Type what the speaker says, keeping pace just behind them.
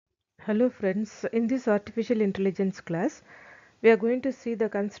Hello friends, in this artificial intelligence class, we are going to see the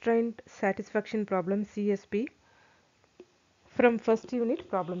constraint satisfaction problem CSP from first unit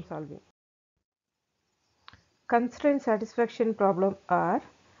problem solving. Constraint satisfaction problem are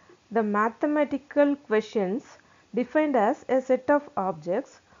the mathematical questions defined as a set of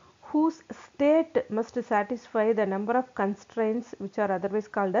objects whose state must satisfy the number of constraints which are otherwise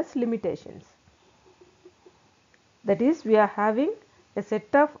called as limitations. That is, we are having a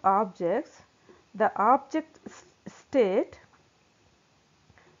set of objects, the object state,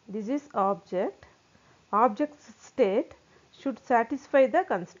 this is object state should satisfy the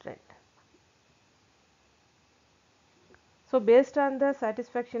constraint. So based on the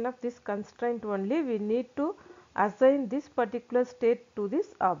satisfaction of this constraint only, we need to assign this particular state to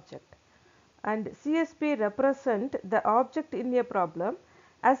this object, and CSP represent the object in a problem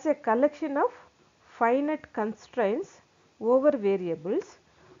as a collection of finite constraints over variables,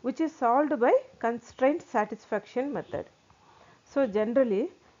 which is solved by constraint satisfaction method. So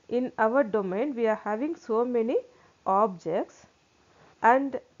generally in our domain we are having so many objects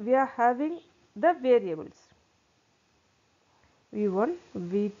and we are having the variables v1,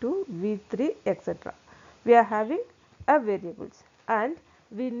 v2, v3 etc. We are having a variables and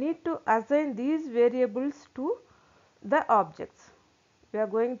we need to assign these variables to the objects. We are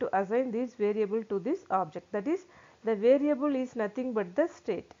going to assign this variable to this object, that is the variable is nothing but the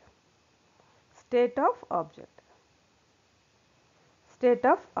state of object.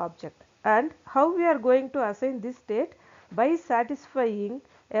 And how we are going to assign this state? By satisfying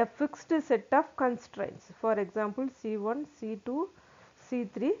a fixed set of constraints, for example C1, C2,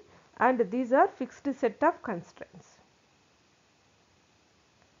 C3, and these are fixed set of constraints.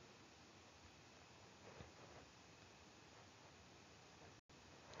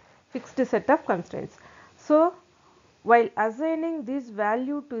 So while assigning this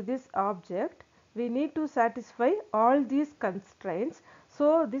value to this object, we need to satisfy all these constraints.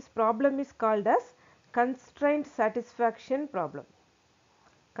 So this problem is called as constraint satisfaction problem.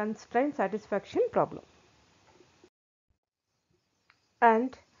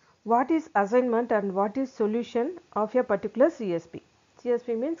 And what is assignment and what is solution of a particular CSP?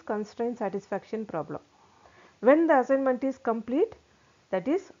 CSP means constraint satisfaction problem. When the assignment is complete, that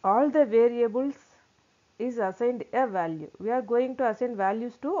is all the variables is assigned a value. We are going to assign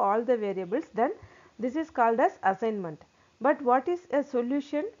values to all the variables, then this is called as assignment. But what is a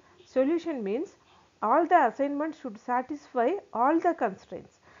solution? Solution means all the assignments should satisfy all the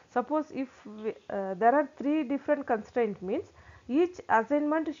constraints. Suppose if there are three different constraints, means each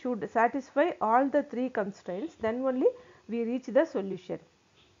assignment should satisfy all the three constraints, then only we reach the solution.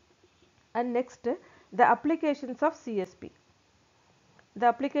 And next, the applications of CSP. The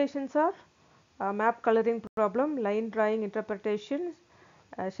applications are map coloring problem, line drawing interpretation,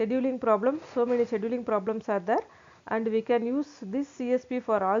 scheduling problem. So many scheduling problems are there, and we can use this CSP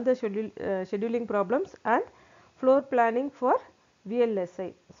for all the scheduling problems, and floor planning for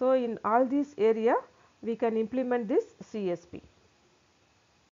VLSI. So in all these area we can implement this CSP.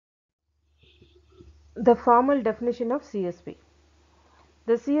 The formal definition of CSP.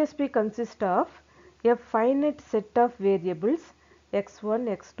 The CSP consists of a finite set of variables x1,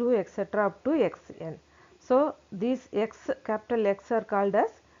 x2, etc. up to xn. So these capital X are called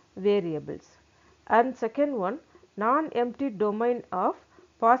as variables. And second one, non-empty domain of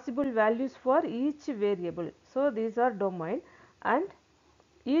possible values for each variable. So these are domain, and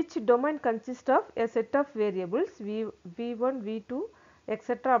each domain consists of a set of variables v1, v2,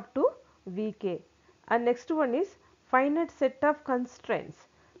 etc. up to vk. And next one is finite set of constraints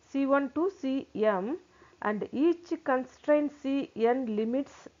C1 to Cm, and each constraint Cn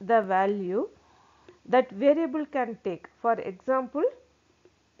limits the value that variable can take. For example,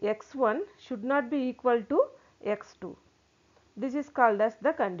 x1 should not be equal to x2. This is called as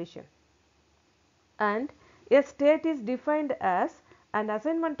the condition. And a state is defined as an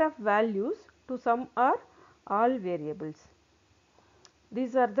assignment of values to some or all variables.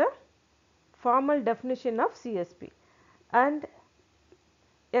 These are the formal definition of CSP. And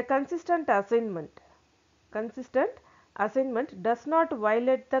a consistent assignment does not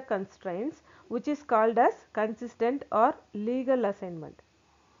violate the constraints, which is called as consistent or legal assignment.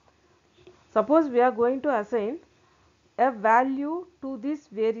 Suppose we are going to assign a value to this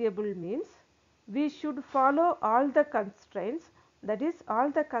variable, means we should follow all the constraints, that is all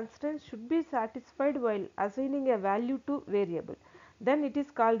the constraints should be satisfied while assigning a value to variable, then it is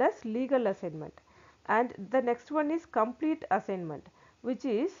called as legal assignment. And the next one is complete assignment, which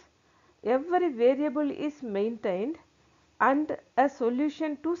is every variable is maintained and a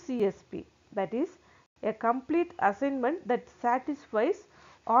solution to CSP, that is a complete assignment that satisfies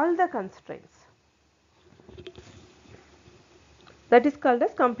all the constraints. That is called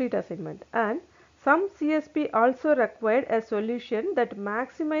as complete assignment. And some CSP also required a solution that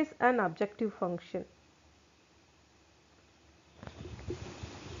maximizes an objective function.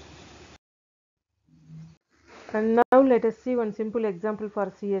 And now let us see one simple example for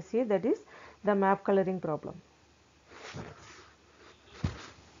CSA, that is the map coloring problem.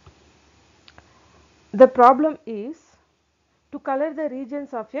 The problem is to color the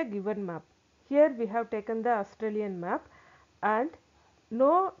regions of a given map. Here we have taken the Australian map and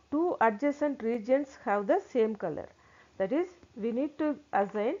no two adjacent regions have the same color. That is, we need to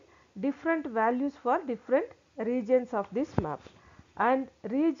assign different values for different regions of this map, and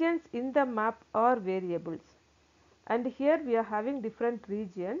regions in the map are variables. And here we are having different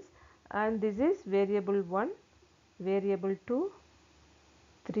regions, and this is variable 1, variable 2,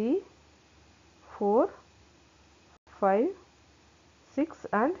 3, 4, 5, 6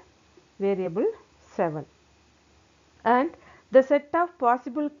 and variable 7. And the set of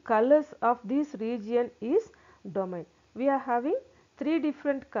possible colors of this region is domain. We are having 3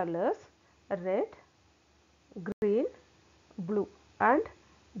 different colors: red, green, blue, and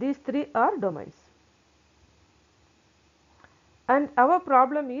these 3 are domains. And our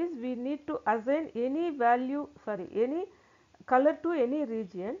problem is we need to assign any color to any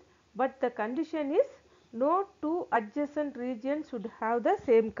region, but the condition is no two adjacent regions should have the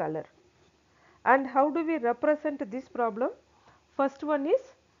same color. And how do we represent this problem? First one is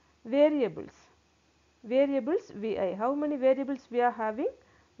variables. Variables VI. How many variables we are having?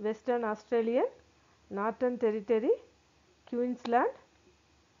 Western Australian, Northern Territory, Queensland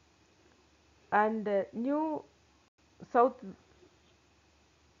and New South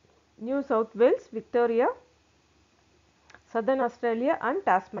Wales, Victoria, Southern Australia and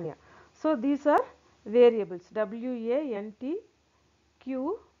Tasmania. So these are variables WA, NT,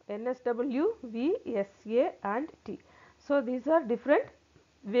 Q, NSW, V, SA and T. So these are different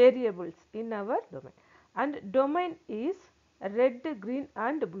variables in our domain. And domain is red, green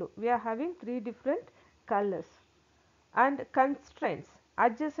and blue. We are having 3 different colors. And constraints,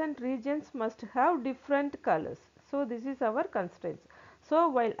 adjacent regions must have different colors. So this is our constraints. So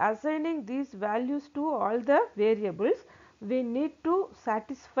while assigning these values to all the variables, we need to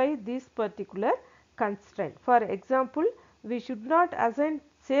satisfy this particular constraint. For example, we should not assign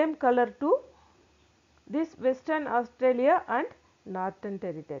same color to this Western Australia and Northern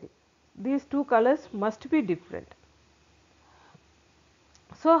Territory. These 2 colors must be different.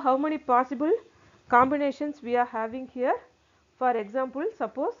 So how many possible combinations we are having here? For example,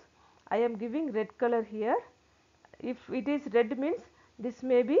 suppose I am giving red color here. If it is red means this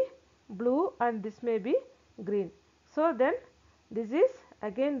may be blue and this may be green. So then this is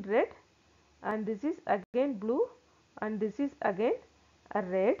again red and this is again blue and this is again a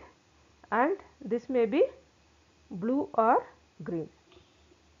red and this may be blue or green.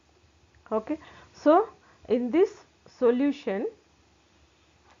 Okay. So in this solution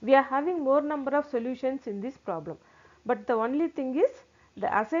we are having more number of solutions in this problem, but the only thing is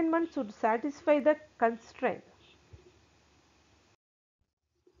the assignment should satisfy the constraint.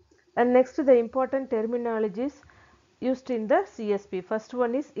 And next, the important terminologies used in the CSP. First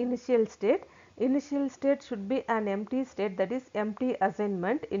one is initial state. Initial state should be an empty state, that is empty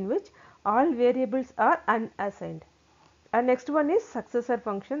assignment in which all variables are unassigned. And next one is successor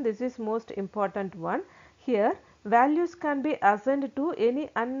function. This is most important one. Here values can be assigned to any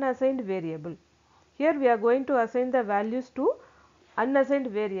unassigned variable. Here we are going to assign the values to unassigned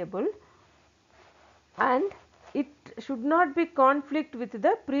variable and it should not be conflict with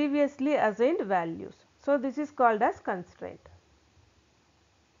the previously assigned values. So this is called as constraint.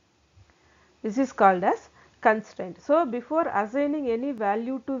 This is called as constraint. So before assigning any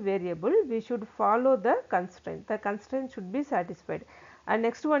value to variable, we should follow the constraint. The constraint should be satisfied. And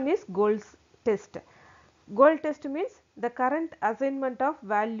next one is goal test. Goal test means the current assignment of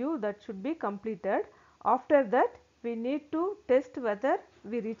value that should be completed. After that we need to test whether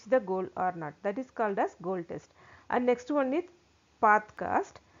we reach the goal or not. That is called as goal test. And next one is path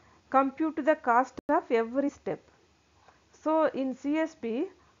cost. Compute the cost of every step. So in CSP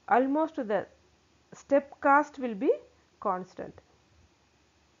almost the step cost will be constant.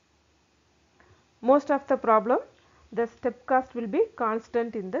 Most of the problem the step cost will be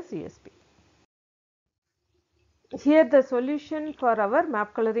constant in the CSP. Here the solution for our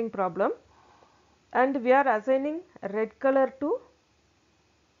map coloring problem, and we are assigning red color to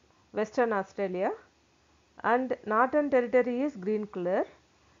Western Australia and Northern Territory is green color,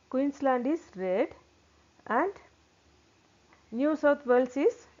 Queensland is red and New South Wales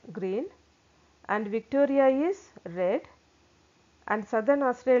is green and Victoria is red and Southern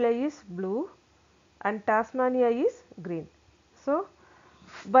Australia is blue and Tasmania is green. So,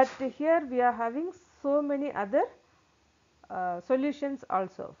 but here we are having so many other solutions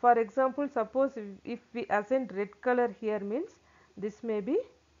also. For example, suppose if we assign red color here, means this may be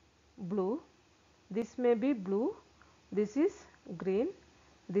blue, this may be blue, this is green,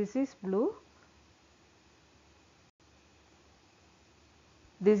 this is blue,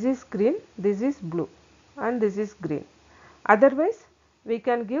 this is green, this is blue, and this is green. Otherwise we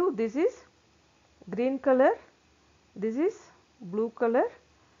can give this is green color, this is blue color,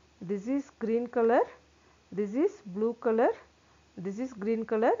 this is green color, this is blue color, this is green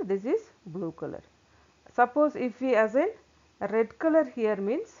color, this is blue color. Suppose if we assign red color here,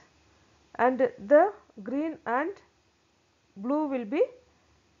 means and the green and blue will be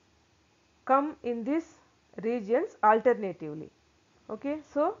come in these regions alternatively. Okay,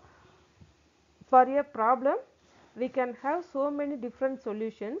 so for a problem we can have so many different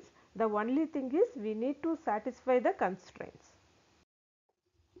solutions. The only thing is we need to satisfy the constraints.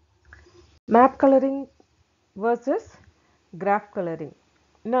 Map coloring versus graph coloring.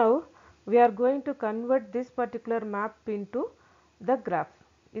 Now we are going to convert this particular map into the graph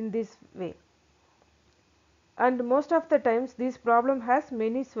in this way, and most of the times this problem has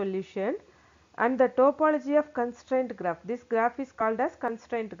many solutions, and the topology of constraint graph, this graph is called as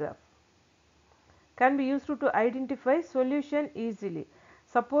constraint graph, can be used to identify solution easily.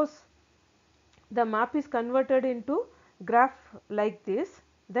 Suppose the map is converted into graph like this,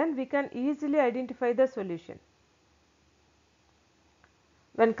 then we can easily identify the solution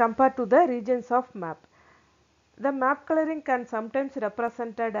when compared to the regions of map. The map coloring can sometimes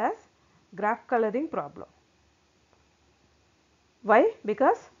represented as graph coloring problem. Why?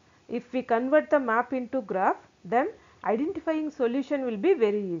 Because if we convert the map into graph, then identifying solution will be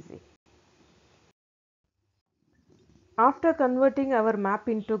very easy. After converting our map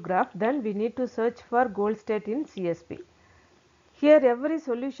into graph, then we need to search for goal state in CSP. Here every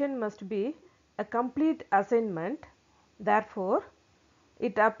solution must be a complete assignment. Therefore,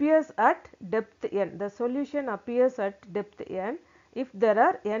 it appears at depth n. The solution appears at depth n if there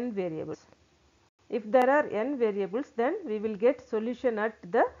are n variables. If there are n variables, then we will get solution at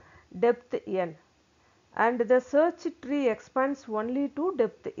the depth n, and the search tree expands only to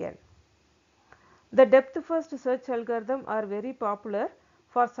depth n. The depth first search algorithm are very popular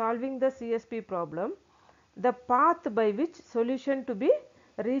for solving the CSP problem. The path by which solution to be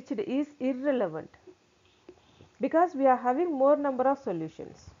reached is irrelevant, because we are having more number of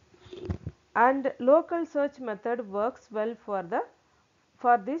solutions, and local search method works well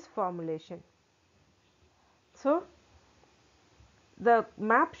for this formulation. So the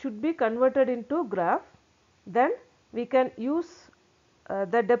map should be converted into graph, then we can use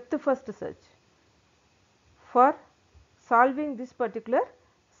the depth first search for solving this particular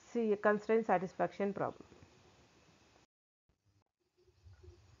constraint satisfaction problem.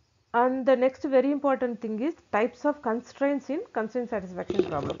 And the next very important thing is types of constraints in constraint satisfaction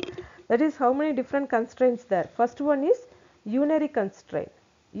problem. That is, how many different constraints there. First one is unary constraint.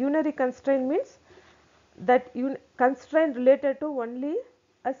 Unary constraint means that constraint related to only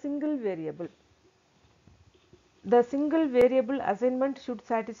a single variable. The single variable assignment should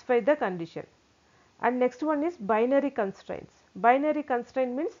satisfy the condition. And next one is binary constraints. Binary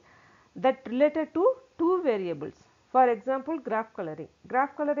constraint means that related to two variables. For example, graph coloring.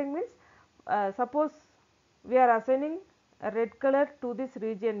 Graph coloring means suppose we are assigning a red color to this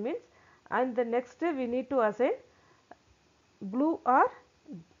region, means, and the next we need to assign blue or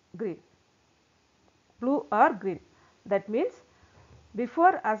green. Blue or green. That means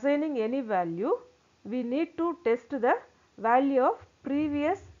before assigning any value, we need to test the value of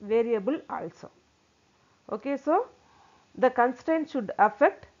previous variable also. Okay, so the constraint should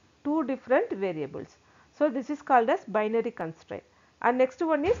affect two different variables. So this is called as binary constraint. And next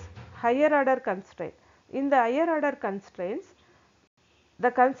one is higher order constraint. In the higher order constraints, the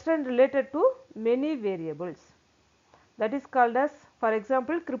constraint related to many variables. That is called as, for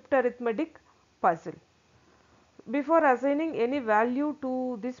example, cryptarithmetic puzzle. Before assigning any value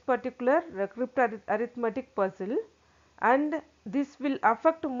to this particular cryptarithmetic puzzle, and this will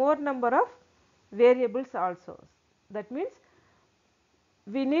affect more number of variables also. That means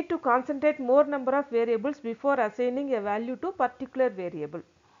we need to concentrate more number of variables before assigning a value to particular variable.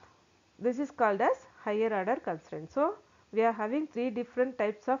 This is called as higher order constraint. So we are having three different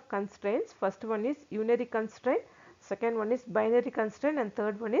types of constraints. First one is unary constraint, second one is binary constraint, and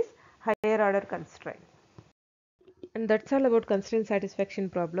third one is higher order constraint. And that's all about constraint satisfaction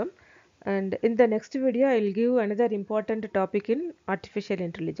problem. And in the next video I will give another important topic in artificial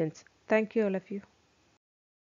intelligence. Thank you all of you.